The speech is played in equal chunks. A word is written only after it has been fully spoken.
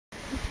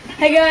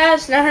Hey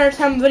guys, now here's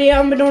time video.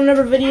 I'm doing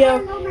another video,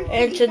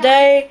 and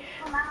today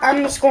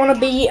I'm just going to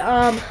be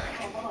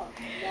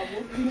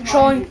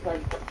controlling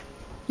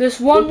this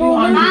one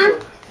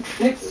woman.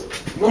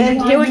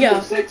 And here we go.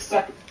 6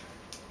 seconds.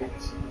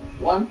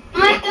 1,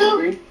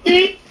 2,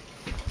 3.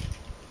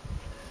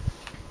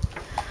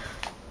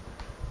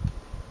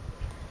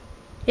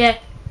 Yeah.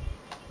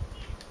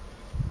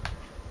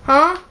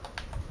 Huh?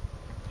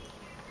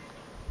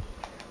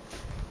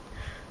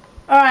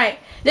 Alright,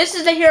 this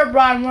is the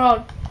Herobrine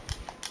world.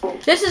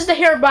 This is the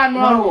Herobrine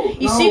world.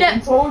 You see that?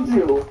 We told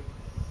you.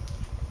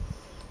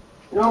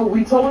 No,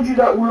 we told you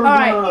that we're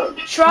Alright,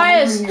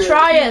 try us.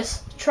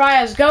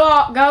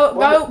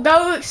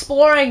 Go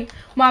exploring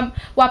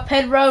while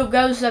Pedro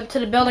goes up to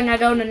the building I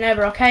go into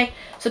Never, okay?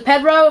 So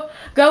Pedro,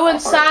 go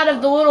inside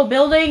of the little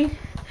building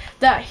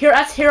that's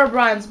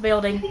Herobrine's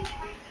building.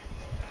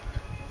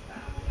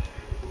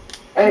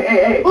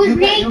 Hey,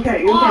 you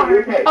okay.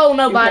 Oh,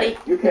 nobody.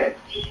 You okay.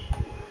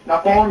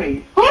 Now follow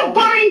me.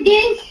 Herobrine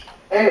this.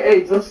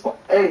 Hey, just go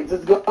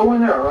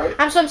in there, alright?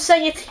 I'm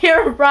saying it's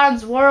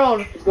Herobrine's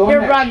world.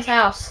 Herobrine's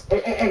house.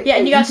 Hey, yeah,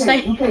 and you gotta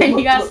stay. And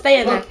you gotta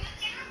stay in there.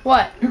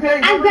 What? I'm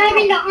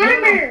grabbing the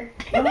armor.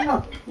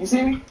 No. You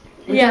see me?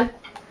 Yeah.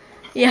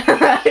 Yeah.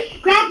 Grab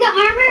the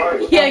armor.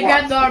 Right, Yeah,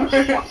 grab the armor.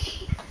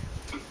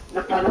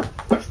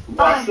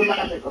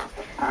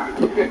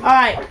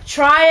 Alright,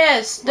 try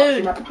us,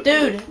 dude.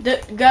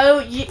 Go.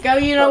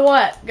 You know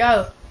what?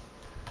 Go.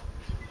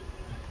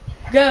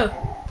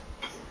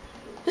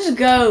 Just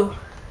go.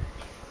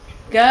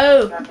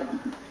 Go.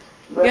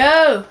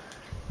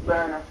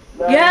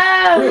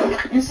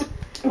 You see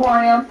who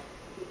I am?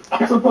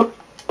 I'm supposed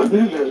to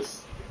do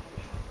this.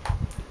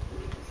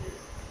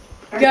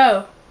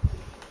 Go.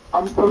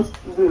 I'm supposed to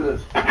do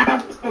this.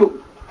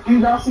 Do you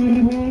not see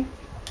me?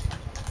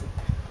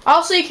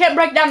 Also, you can't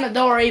break down the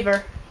door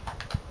either.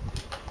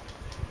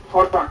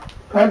 Hold on.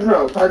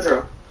 Pedro.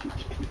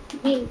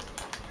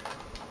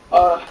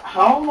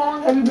 How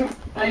long have you been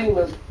playing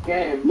this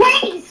game?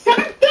 Wait,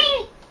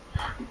 something!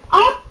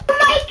 Oh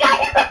my god,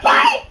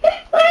 everybody!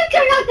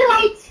 Turn out the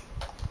lights!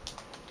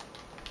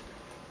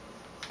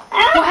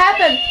 What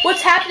happened?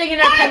 What's happening in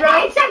there, Pedro?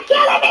 Lights are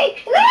killing me!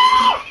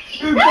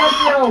 Dude,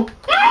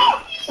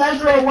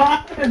 Pedro, what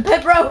happened?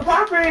 Pedro, What's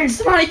happening?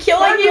 somebody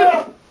killing you?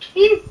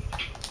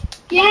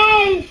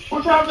 Yes!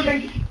 What's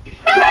happening?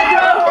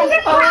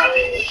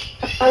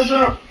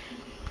 Pedro!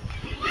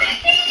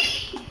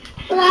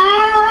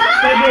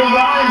 Pedro,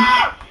 run!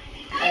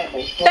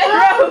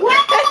 Pedro,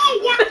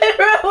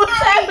 what's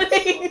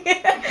happening?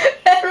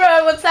 Pedro,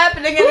 what's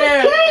happening in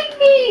there? Who's killing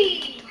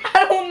me?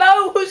 I don't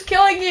know who's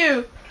killing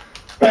you.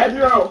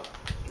 Pedro,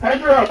 what's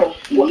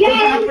happening?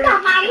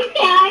 Somebody's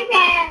killing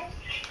me!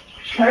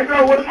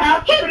 Pedro, what's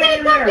happening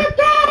in there?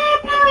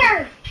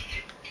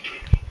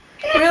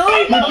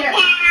 Really?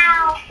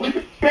 We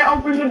can't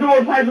open the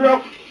door,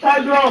 Pedro,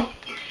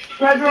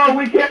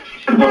 we can't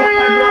open the door,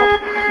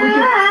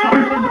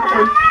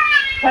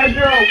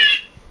 Pedro.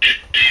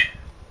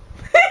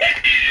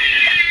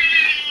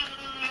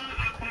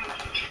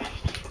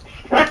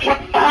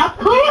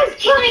 Who is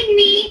killing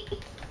me?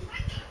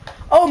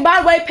 Oh,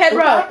 by the way,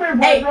 Pedro. What's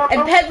happening, Hey, Pedro?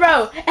 and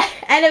Pedro,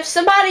 and if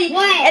somebody,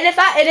 What? and if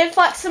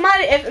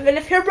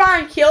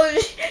Herobrine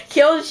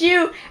kills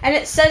you, and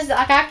it says that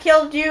like I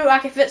killed you,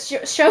 like if it's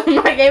showing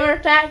my gamer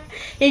tag,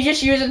 he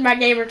just uses my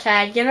gamer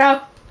tag, you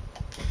know?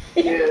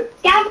 Yeah.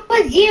 That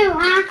was you,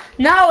 huh?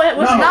 No, it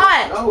was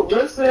not. No,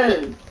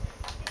 listen,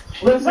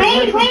 Wait,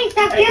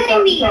 stop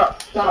killing me.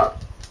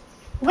 Stop.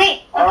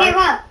 Wait, okay,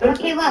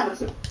 what?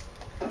 Listen.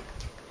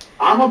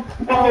 I'm a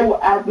pro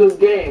at this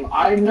game.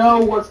 I know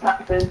what's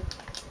happened.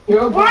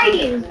 Herobrine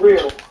is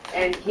real,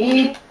 and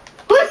he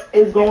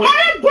is going.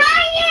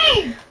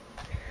 Herobrine!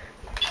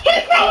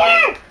 He's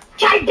right here!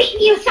 Try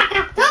beating you,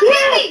 sucker! Don't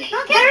kill me!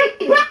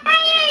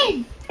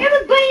 Herobrine!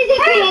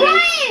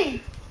 Herobrine!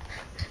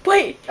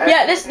 Wait,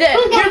 yeah,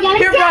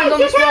 Herobrine's on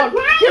this world.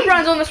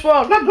 Herobrine's on this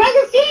world. My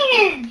brother's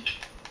seen him!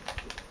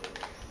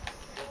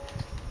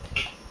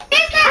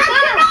 It's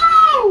not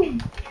no!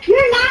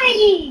 You're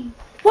lying!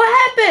 What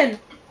happened?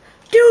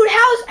 Dude,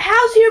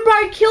 how's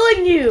Herobrine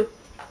killing you?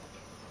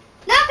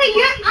 Nothing,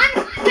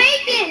 I'm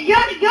faking! You're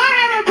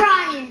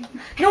Herobrine!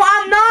 No,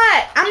 I'm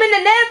not. I'm in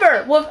the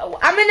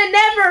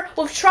Never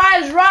with Try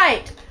is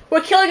right.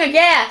 We're killing a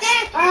gas.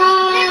 They're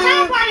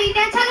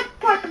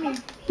teleporting me.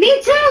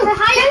 Me too!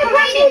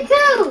 Teleport me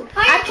too!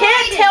 I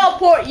can't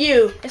teleport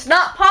you. It's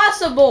not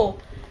possible.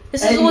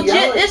 This is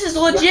legit. This is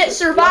legit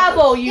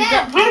survival. You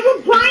Yeah,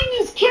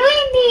 Herobrine is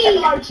killing me!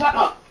 Everybody shut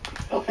up.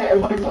 Okay,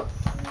 everybody shut up.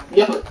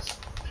 Yell it.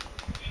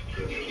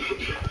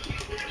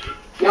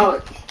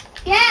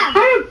 Yeah.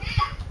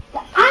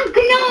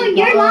 No,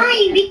 you're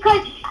lying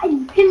because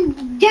the thing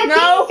said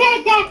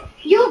that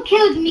you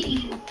killed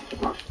me.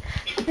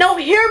 No,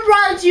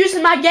 Herobrine's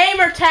using my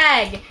gamer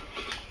tag.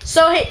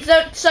 So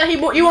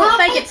you won't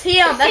think it's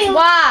him. That's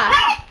why.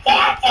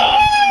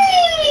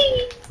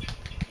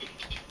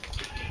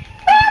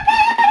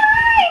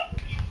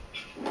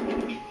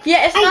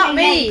 Yeah, it's not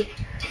me.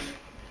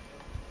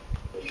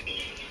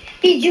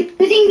 He's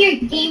using your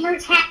gamer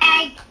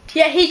tag.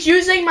 Yeah, he's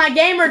using my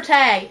gamer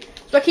tag.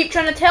 So I keep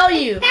trying to tell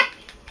you. I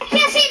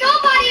can't see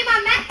nobody in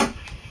my map.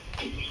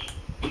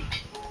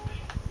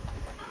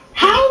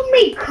 Help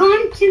me,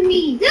 come to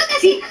me. Look,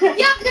 this is real.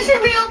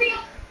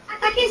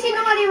 I can't see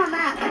nobody in my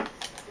map.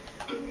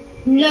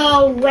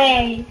 No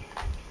way.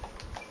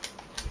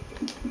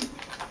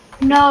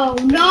 No.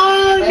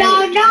 Get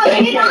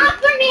off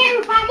from here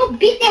if I'm gonna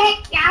beat the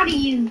heck out of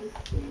you.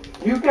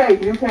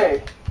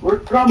 UK. We're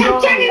coming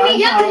Stop turning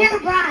me up,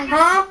 Herobrine.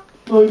 Huh?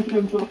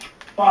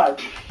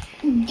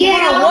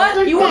 Get off.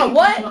 What? You want a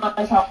what?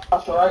 Nice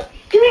house, alright?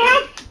 Do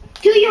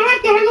you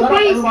have the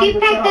Herobrine skip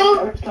pack though?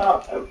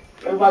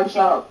 Everybody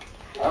shut up.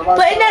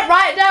 But isn't that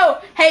right though?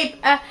 Hey,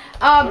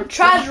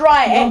 Try's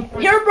right.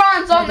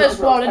 Herobrine's on this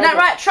world. Isn't that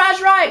right?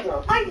 Try's right.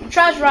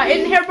 Try's right.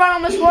 Isn't Herobrine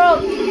on this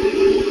world?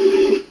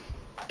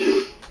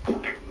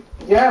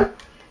 Yeah.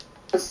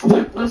 Listen,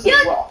 we're Are you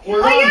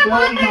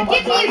not on there?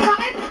 Give me a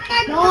five.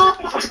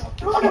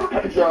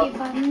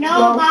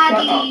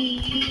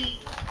 Nobody.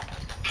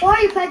 Why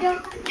are you, Pedro?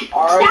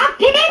 Alright. Stop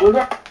hitting We're me,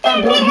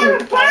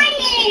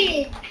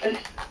 Herobrine!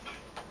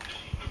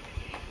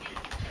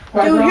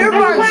 Dude,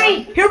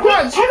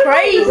 Herobrine's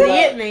crazy,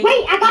 isn't he?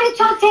 Wait, I gotta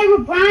talk to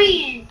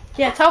Herobrine.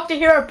 Yeah, talk to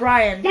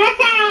Herobrine. Last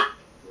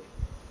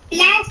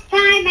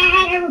time I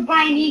had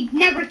Herobrine, he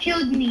never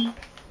killed me.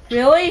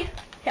 Really?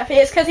 Yeah,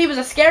 it's because he was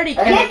a scaredy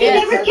cat. Yes, he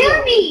never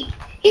killed me.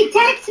 He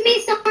texted me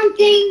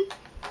something,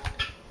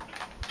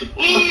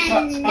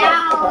 and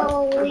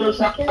now he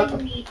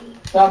killed me.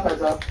 Stop,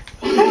 Pedro.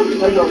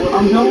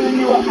 I'm building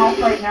you a house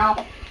right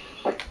now.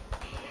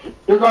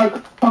 You're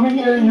gonna come in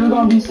here and you're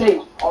gonna be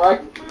safe,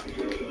 alright?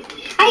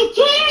 I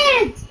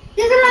can't!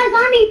 There's a lot of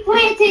zombie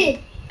planted!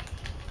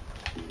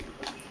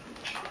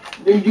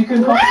 Dude, you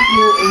can come in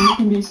here and you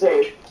can be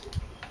safe.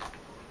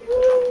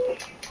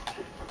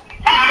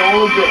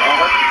 All of it,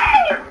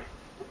 alright?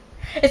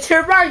 Is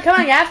Herobrine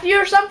coming after you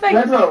or something?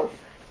 Pedro.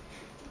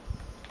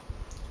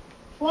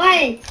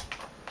 What?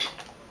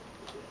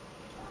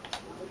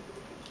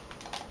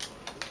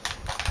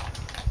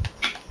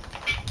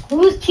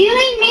 Who's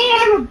killing me,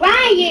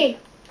 Herobrine?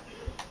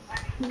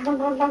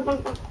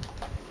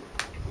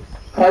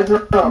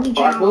 Pedro,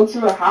 I built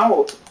you a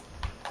house.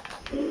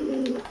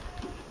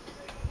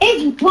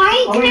 It's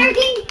white and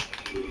everything?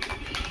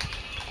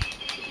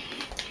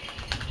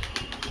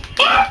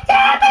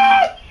 Damn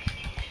it!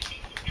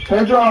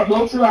 Pedro, I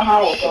built you a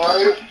house,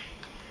 alright?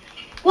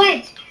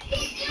 What?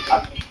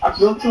 I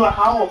built you a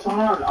house, hold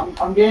on.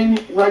 I'm getting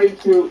ready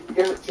to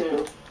give it to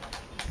you.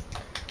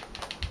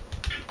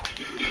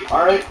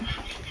 Alright?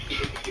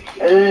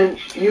 And then,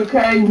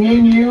 UK, me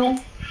and you,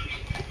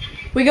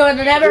 We go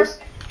into Nether?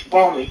 just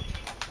follow me.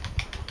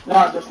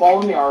 No, just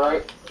follow me,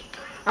 alright?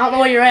 I don't know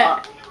where you're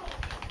at.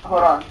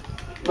 Hold on.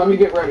 Let me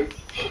get ready.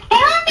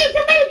 Help me!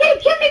 Somebody's gonna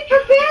kill me for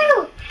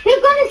real!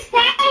 They're gonna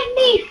stab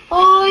me!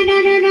 Oh, no.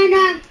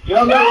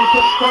 Yo,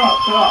 shut up,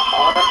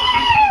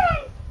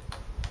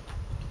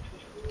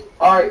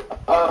 alright?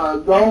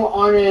 Alright, go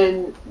on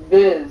in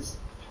Viz,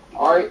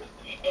 alright?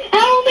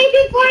 Help me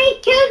before he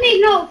kills me!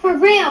 No, for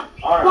real!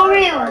 Alright, For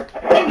real! alright.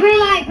 In real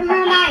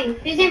life!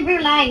 It's in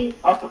real life!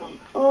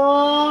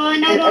 Oh,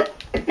 no.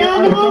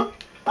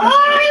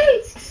 Oh,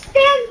 he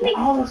stabbed me!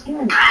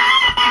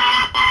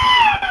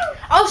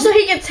 Oh, so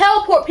he can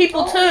teleport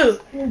people too.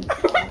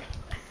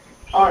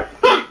 Alright.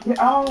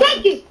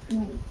 Thank you!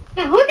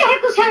 Now, who the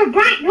heck was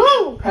Herobrine?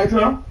 Who?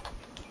 Pedro?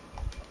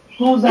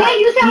 Who was that? Yeah,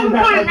 you said Who was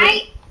that, Herobrine,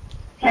 right?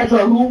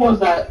 Pedro, who was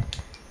that?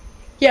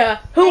 Yeah.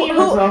 Who?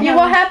 Yeah.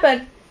 What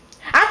happened?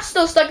 I'm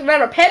still stuck in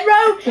Nether. Pedro?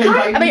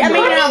 I mean,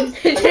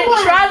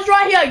 Try's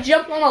right. He like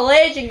jumped on a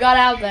ledge and got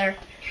out there.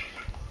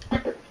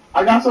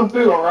 I got some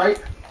food,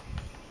 alright?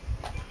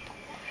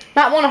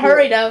 Might want to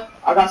hurry though.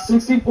 I got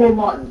 64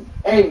 mutton.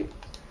 Hey,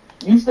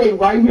 you stay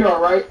right here,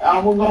 alright?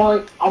 I'm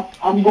going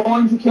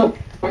to kill you.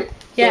 Right?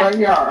 Stay Yeah. right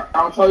here.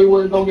 I'll tell you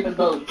where to go get the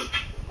food.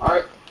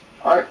 Alright?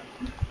 Alright?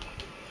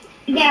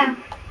 Yeah.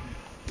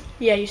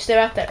 Yeah, you stay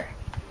right there.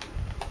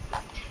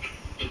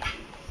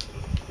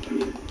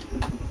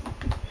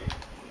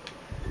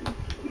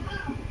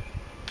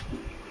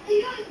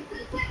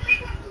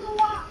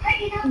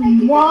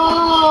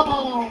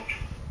 Whoa!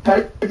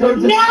 Pedro,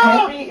 just No!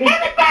 help me.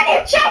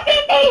 Everybody's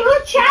trapping me!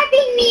 Who's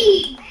trapping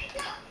me?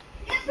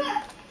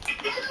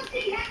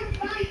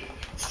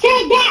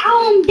 Said that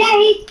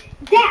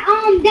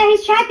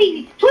he's trapping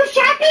me. Who's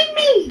trapping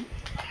me?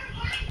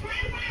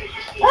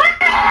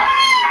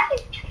 Ah!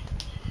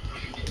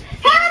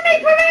 Help me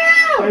for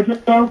real!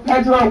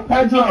 Pedro.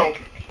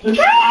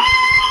 Just,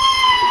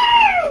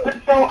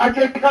 Pedro, I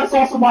think I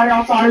saw somebody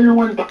outside of your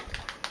window.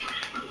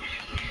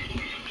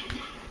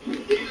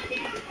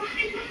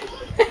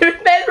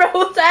 Pedro,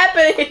 what's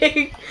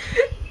happening?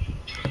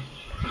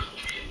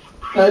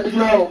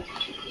 Pedro.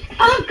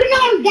 Uncle,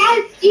 no,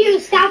 that's you.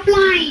 Stop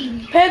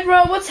lying.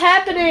 Pedro, what's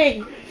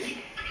happening?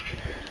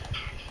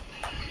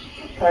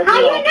 Pedro. How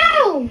you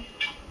know?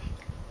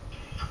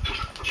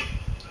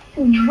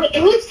 Wait,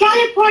 who's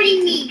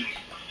teleporting me?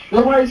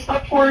 Nobody's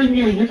supporting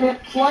you. You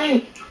can't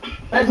play.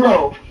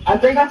 Pedro, I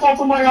think I saw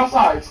somebody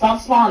outside.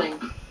 Stop spawning.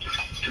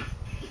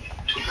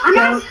 I'm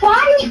not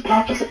spawning.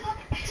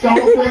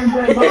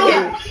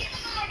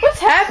 What's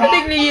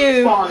happening to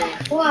you? Spawning.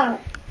 What?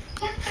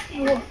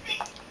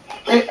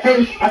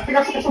 Hey, I think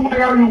I saw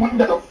somebody out of your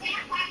window.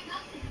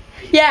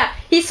 Yeah,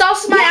 he saw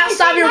somebody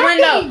outside of your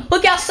window.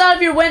 Look outside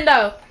of your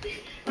window.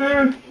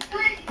 Dude,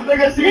 I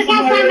think I see Look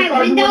somebody outside my outside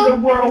window? your window,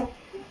 bro.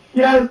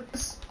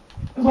 Yes.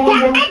 There's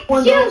only one That's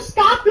window. you.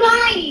 Stop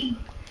lying.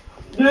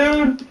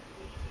 Dude,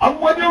 I'm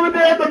way over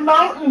there at the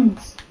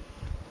mountains.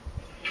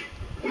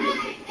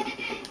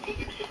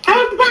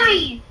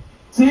 Herobrine,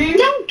 See?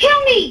 don't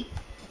kill me.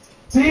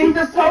 See, he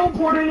just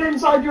teleported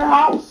inside your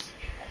house.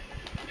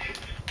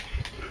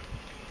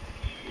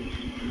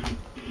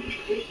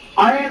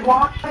 I ain't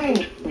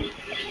lying.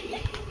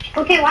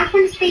 Okay, watch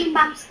when staying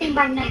by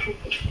nothing.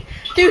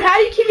 Dude, how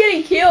do you keep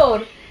getting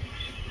killed?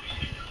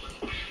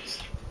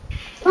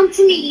 Come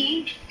to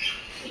me.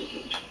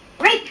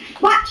 Right,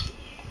 watch.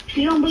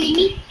 You don't believe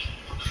me?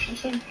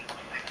 Okay.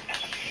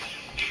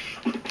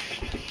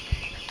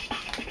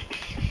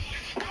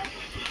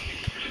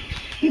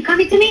 You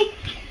coming to me?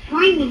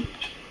 Find me.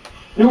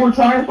 You were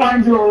trying to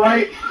find you,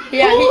 alright?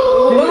 Yeah,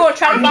 we're gonna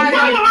try to find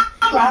I'm him.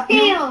 house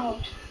still.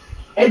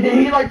 Hey, did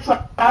he like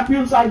trap you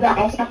inside the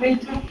house I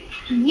made too?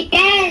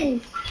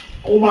 Yes.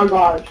 Oh my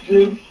god,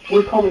 dude,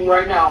 we're coming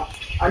right now.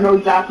 I know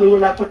exactly where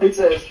that place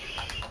is.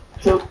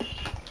 So,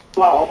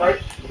 wow,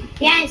 alright?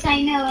 Yes,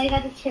 I know. I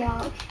gotta chill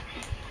out.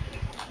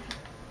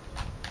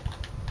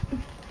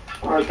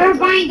 Alright,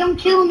 Herobrine, don't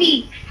kill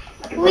me.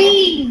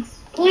 Please.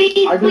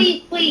 Please,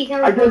 please, please.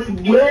 I just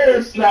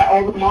wish that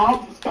all the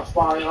mobs would stop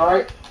spawning,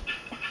 alright?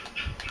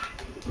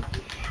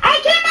 I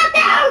came out the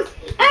house!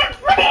 I'm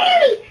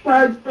free!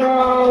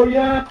 Pedro,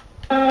 yeah!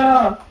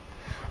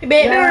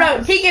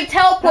 No, he can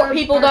teleport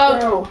people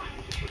though.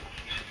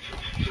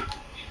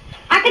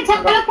 I can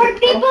teleport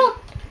people?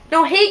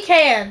 No, he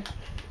can.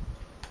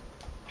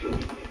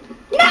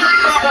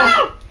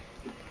 No!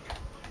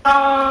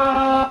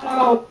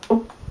 Oh!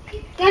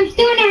 I'm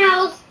still in the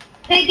house.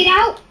 Can I get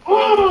out?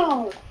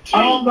 Oh!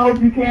 I don't know if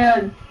you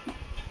can.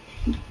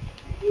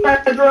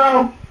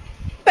 Pedro!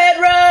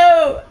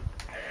 Pedro!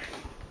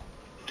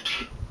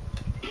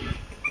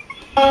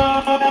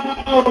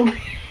 Oh!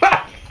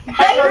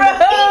 Pedro!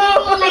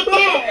 Like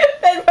that.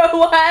 Pedro,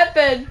 what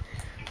happened?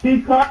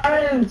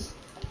 Because,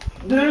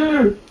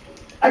 dude,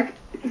 I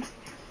can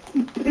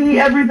see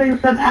everything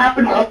that's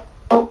happening.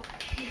 Oh.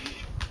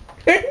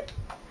 Did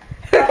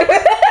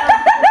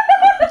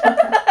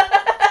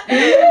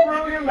you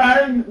really get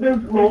mad at this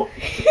roll?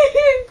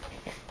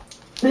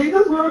 Did you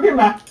just really get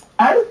mad?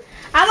 I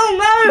don't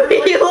know.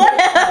 He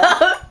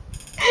left.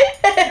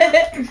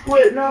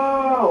 Quit,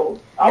 no.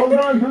 I was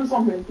gonna do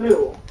something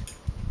too.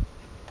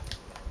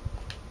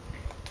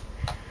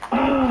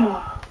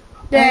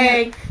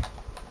 Dang.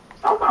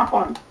 That's not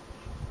fun.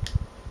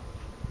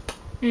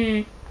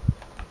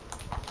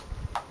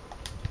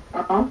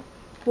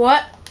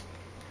 What?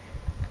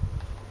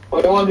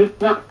 What do you want to do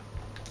now?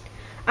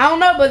 I don't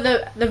know, but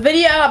the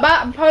video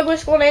I'm probably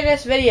just going to end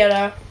this video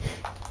though.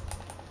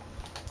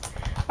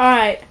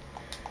 Alright.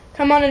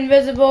 Come on,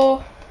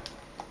 invisible.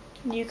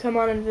 You come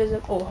on,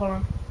 invisible. Oh, hold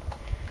on.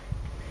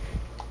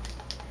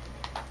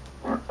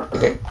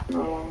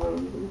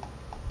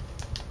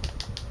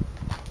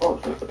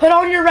 Put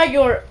on your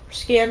regular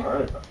skin.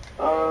 Alright.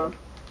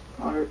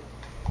 Alright.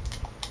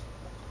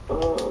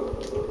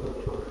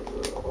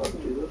 Let me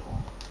do this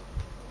one.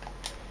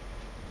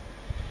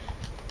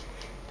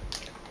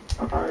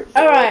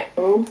 Alright.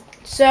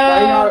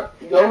 So.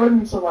 Go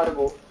in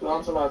survival. Go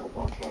on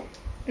survival.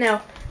 No.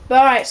 But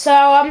alright, so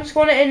I'm just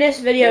going to end this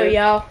video,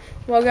 y'all.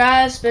 Well,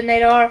 guys, it's been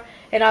Nadar,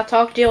 and I'll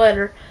talk to you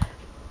later.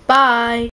 Bye.